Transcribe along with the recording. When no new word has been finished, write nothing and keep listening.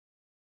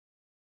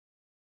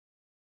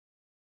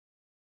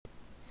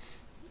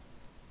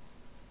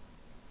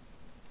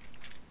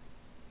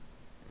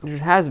There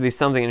has to be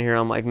something in here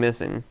I'm like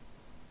missing.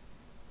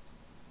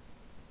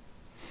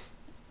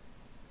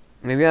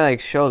 Maybe I like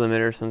show them it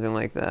or something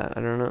like that.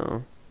 I don't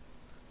know.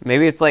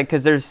 Maybe it's like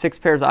because there's 6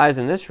 pairs of eyes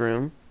in this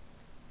room.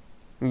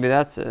 Maybe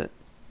that's it.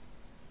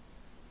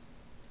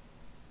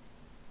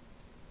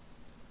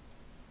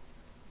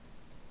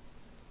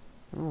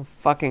 I don't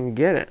fucking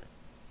get it.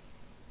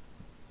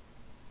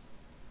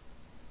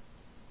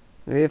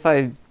 Maybe if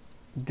I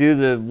do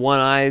the one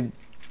eye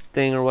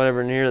thing or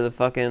whatever near the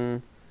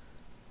fucking...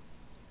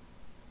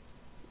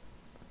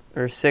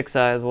 or 6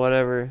 eyes,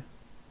 whatever.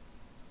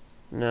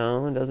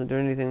 No, it doesn't do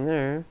anything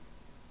there.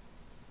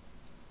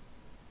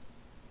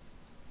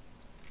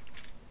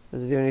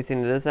 Does it do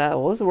anything to this?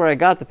 Well, this is where I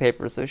got the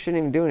paper, so it shouldn't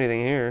even do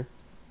anything here.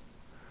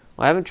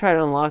 Well, I haven't tried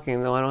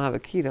unlocking, though. I don't have a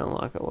key to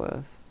unlock it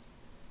with.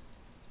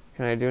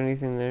 Can I do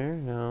anything there?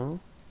 No.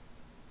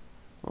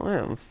 Well, I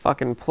am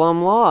fucking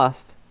plumb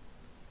lost.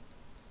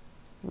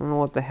 I don't know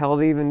what the hell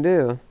to even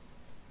do.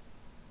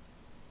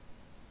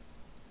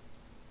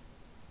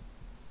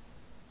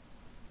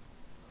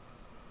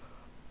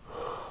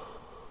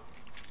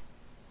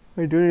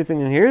 Can I do anything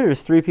in here?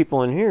 There's 3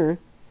 people in here.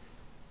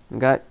 I've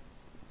got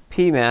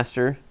P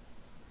Master.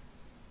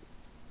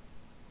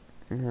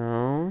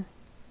 No.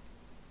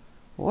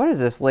 What is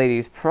this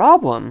lady's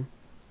problem?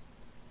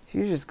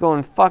 She's just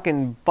going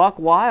fucking buck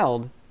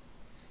wild.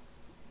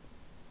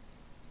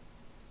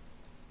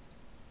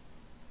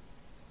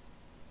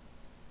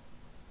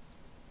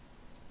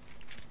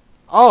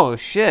 Oh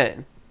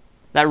shit.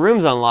 That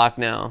room's unlocked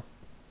now.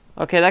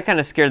 Okay, that kind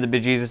of scared the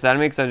bejesus out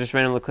of me because I just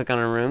randomly click on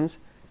our rooms.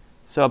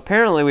 So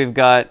apparently we've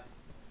got...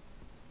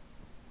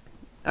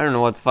 I don't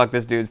know what the fuck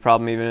this dude's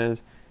problem even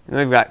is. And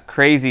we've got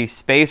crazy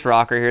space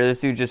rocker here.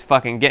 This dude just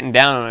fucking getting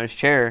down on his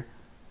chair.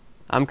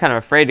 I'm kind of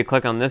afraid to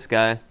click on this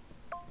guy.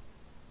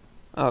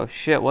 Oh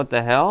shit, what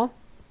the hell?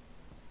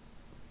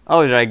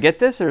 Oh, did I get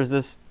this or is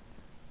this...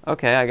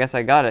 Okay, I guess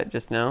I got it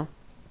just now.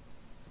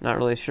 Not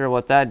really sure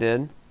what that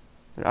did.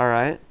 But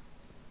alright.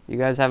 You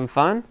guys having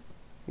fun?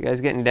 You guys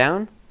getting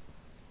down?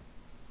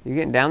 You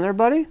getting down there,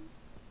 buddy?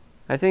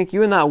 I think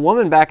you and that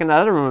woman back in that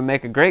other room would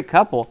make a great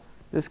couple.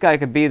 This guy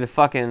could be the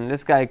fucking...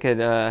 This guy could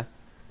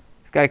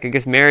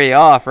just marry you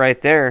off right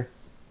there.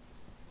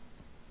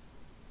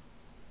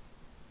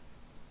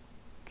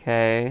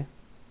 Okay.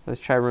 Let's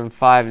try room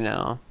 5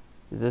 now.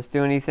 Does this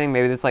do anything?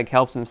 Maybe this like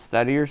helps him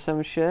study or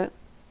some shit?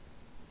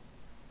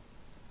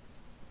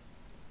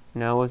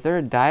 No, was there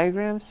a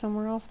diagram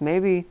somewhere else?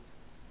 Maybe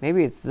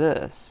it's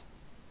this.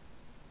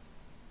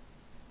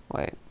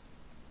 Wait.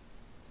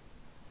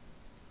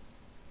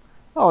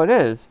 Oh, it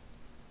is.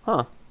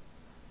 Huh.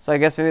 So I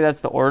guess maybe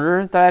that's the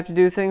order that I have to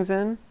do things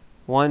in?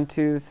 1,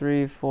 2,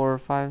 3, 4,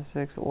 5,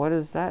 6. What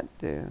does that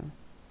do?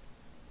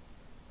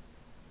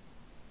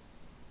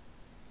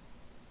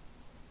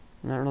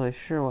 I'm not really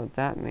sure what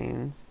that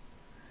means.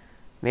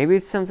 Maybe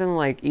it's something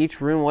like each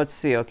room. Let's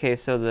see. Okay,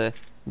 so the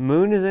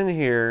moon is in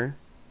here.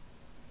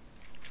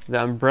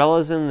 The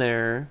umbrella's in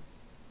there.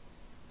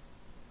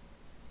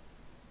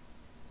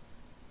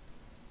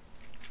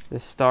 The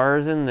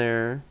star's in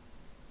there.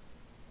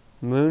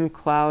 Moon,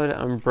 cloud,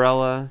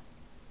 umbrella.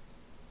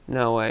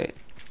 No, wait.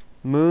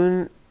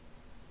 Moon.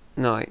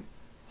 No, wait.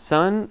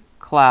 Sun,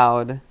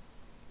 cloud,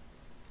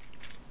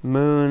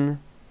 moon,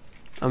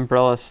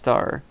 umbrella,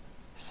 star.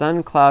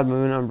 Sun, cloud,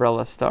 moon,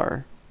 umbrella,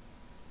 star.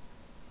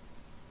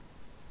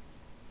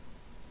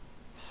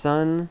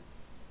 Sun,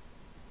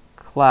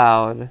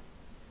 cloud,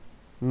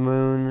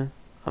 moon,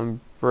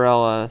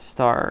 umbrella,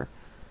 star.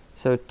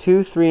 So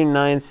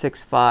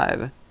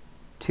 23965.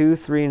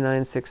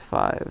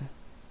 23965.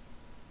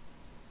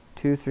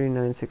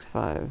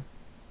 23965.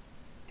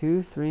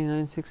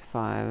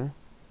 23965.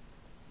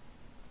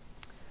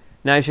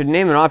 Now I should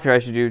name it off here. I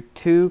should do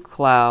 2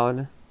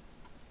 cloud,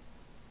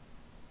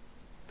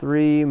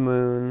 3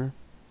 moon,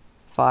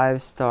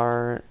 5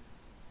 star,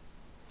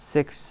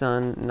 6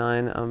 sun,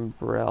 9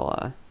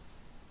 umbrella.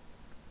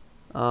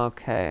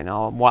 Okay,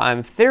 now what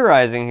I'm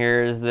theorizing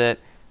here is that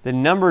the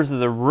numbers of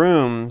the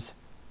rooms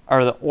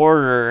are the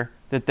order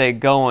that they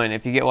go in,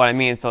 if you get what I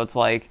mean. So it's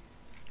like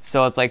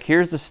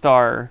here's the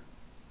star,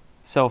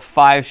 so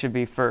 5 should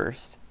be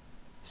first.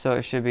 So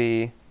it should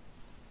be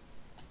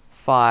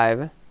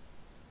 5.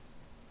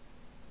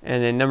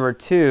 And then number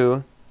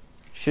 2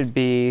 should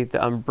be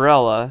the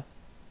umbrella,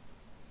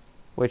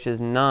 which is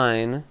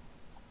 9.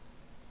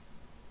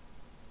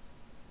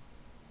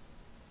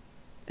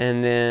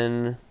 And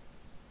then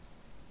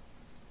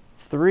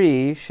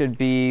 3 should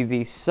be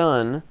the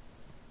sun,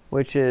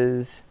 which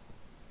is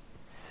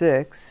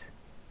 6.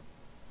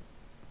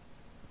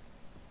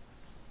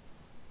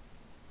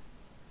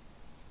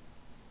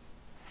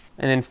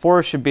 And then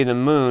 4 should be the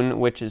moon,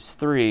 which is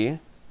 3.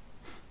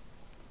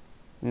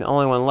 And the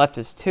only one left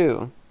is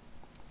 2,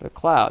 the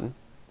cloud,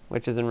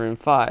 which is in room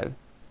 5.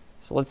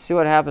 So let's see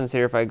what happens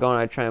here if I go and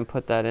I try and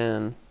put that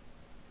in.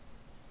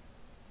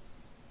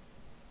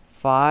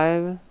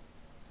 5,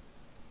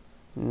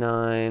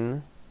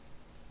 9,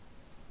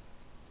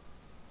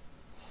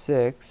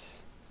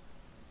 6,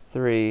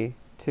 3,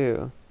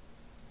 2.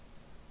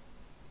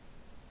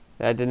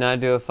 That did not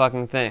do a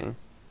fucking thing.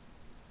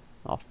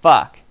 Oh,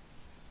 fuck.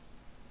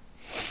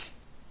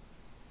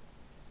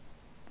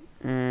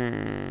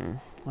 I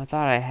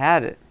thought I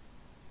had it.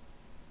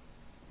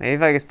 Maybe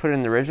if I just put it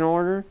in the original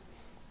order?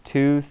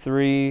 2,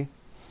 3,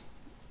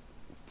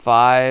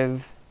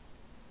 5,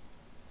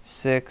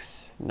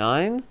 6,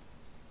 9?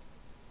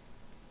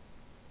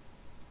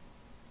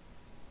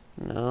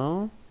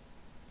 No.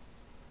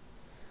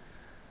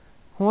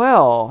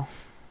 Well.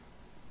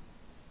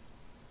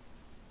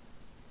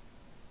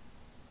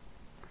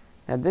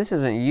 Now this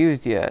isn't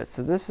used yet,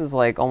 so this is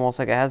like almost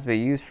like it has to be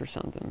used for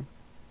something.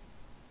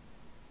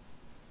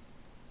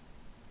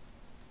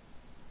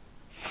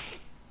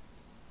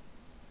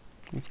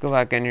 Let's go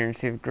back in here and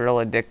see if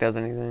Gorilla Dick does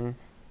anything.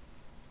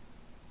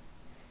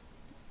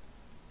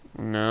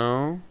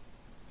 No.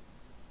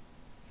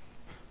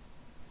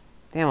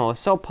 Damn, I was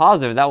so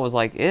positive that was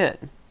like it.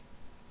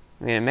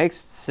 I mean, it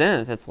makes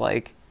sense. It's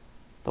like,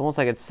 it's almost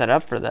like it's set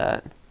up for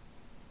that.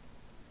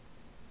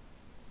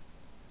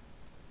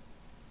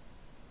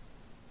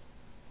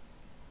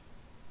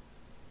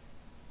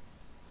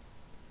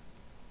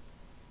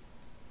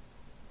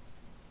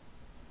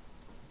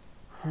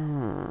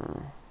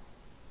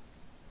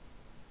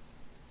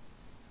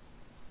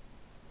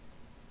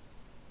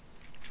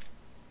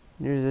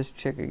 Here's this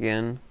chick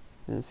again.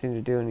 Doesn't seem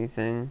to do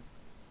anything.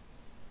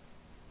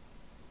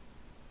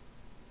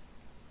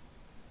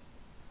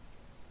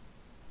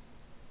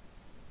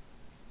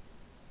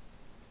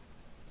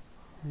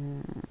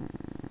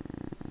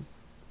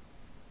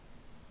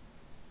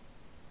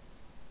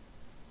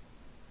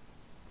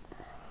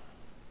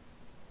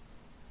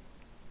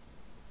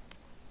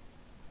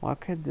 What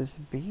could this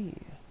be?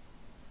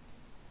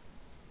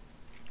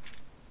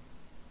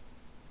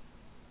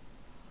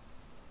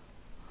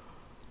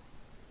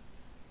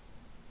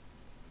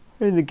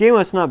 I mean, the game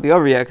must not be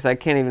over yet because I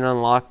can't even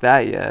unlock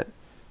that yet.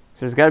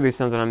 So there's got to be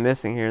something I'm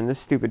missing here. And this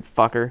stupid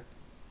fucker.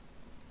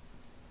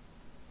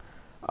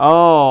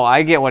 Oh,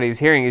 I get what he's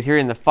hearing. He's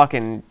hearing the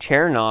fucking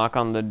chair knock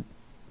on the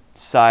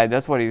side.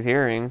 That's what he's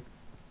hearing.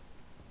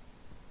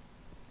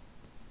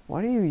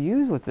 What do you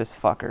use with this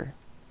fucker?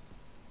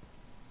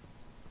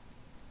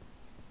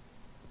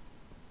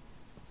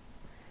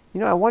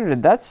 You know, I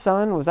wondered,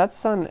 was that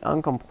sun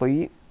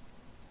incomplete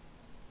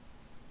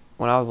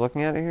when I was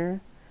looking at it here?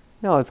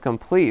 No, it's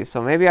complete. So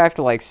maybe I have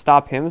to, like,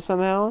 stop him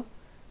somehow?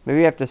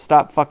 Maybe I have to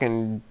stop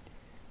fucking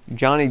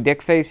Johnny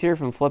Dickface here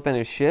from flipping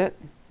his shit?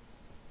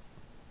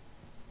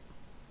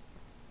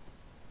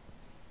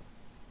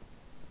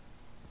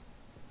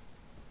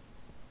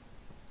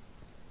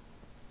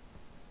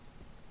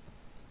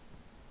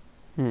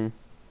 I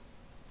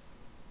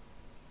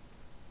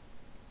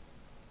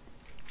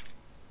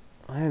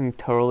am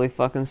totally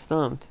fucking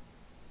stumped.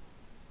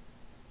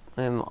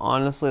 I am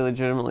honestly,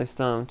 legitimately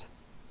stumped.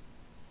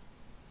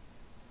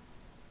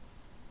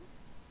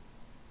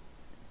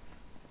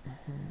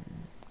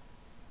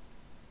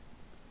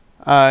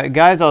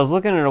 Guys, I was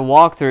looking at a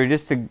walkthrough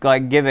just to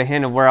like give a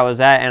hint of where I was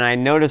at, and I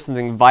noticed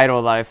something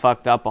vital that I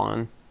fucked up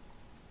on.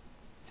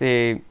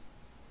 See,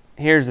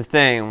 here's the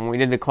thing. When we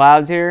did the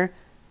clouds here,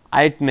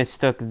 I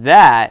mistook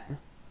that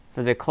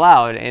for the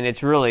cloud, and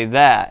it's really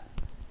that.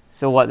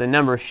 So what the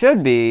number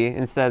should be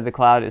instead of the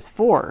cloud is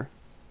 4.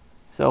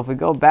 So if we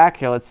go back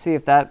here, let's see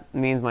if that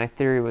means my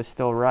theory was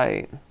still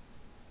right.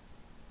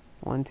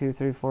 1, 2,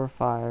 3, 4,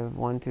 5.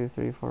 1, 2,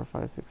 3, 4,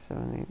 5, 6,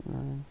 7, 8,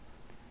 9.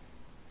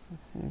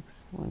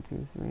 6. 1,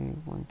 2, 3.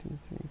 1, 2,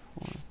 3,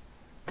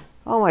 4.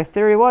 Oh, my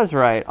theory was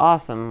right.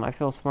 Awesome. I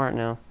feel smart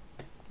now.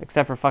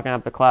 Except for fucking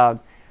up the cloud.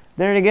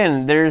 Then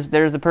again, there's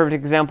the perfect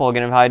example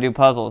again of how I do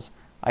puzzles.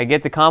 I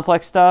get the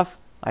complex stuff.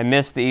 I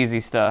miss the easy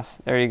stuff.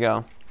 There you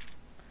go.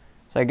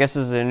 So I guess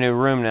this is a new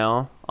room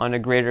now. On to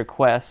greater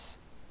quests.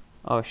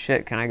 Oh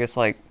shit, can I just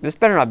like... This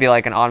better not be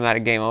like an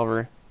automatic game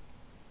over.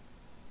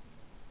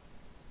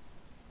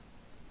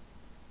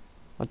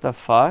 What the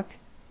fuck?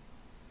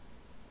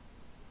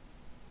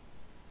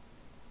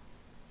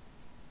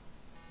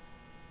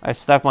 I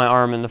stuck my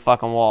arm in the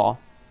fucking wall.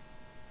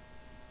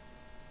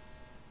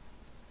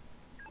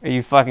 Are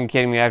you fucking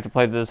kidding me? I have to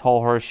play this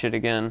whole horse shit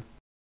again.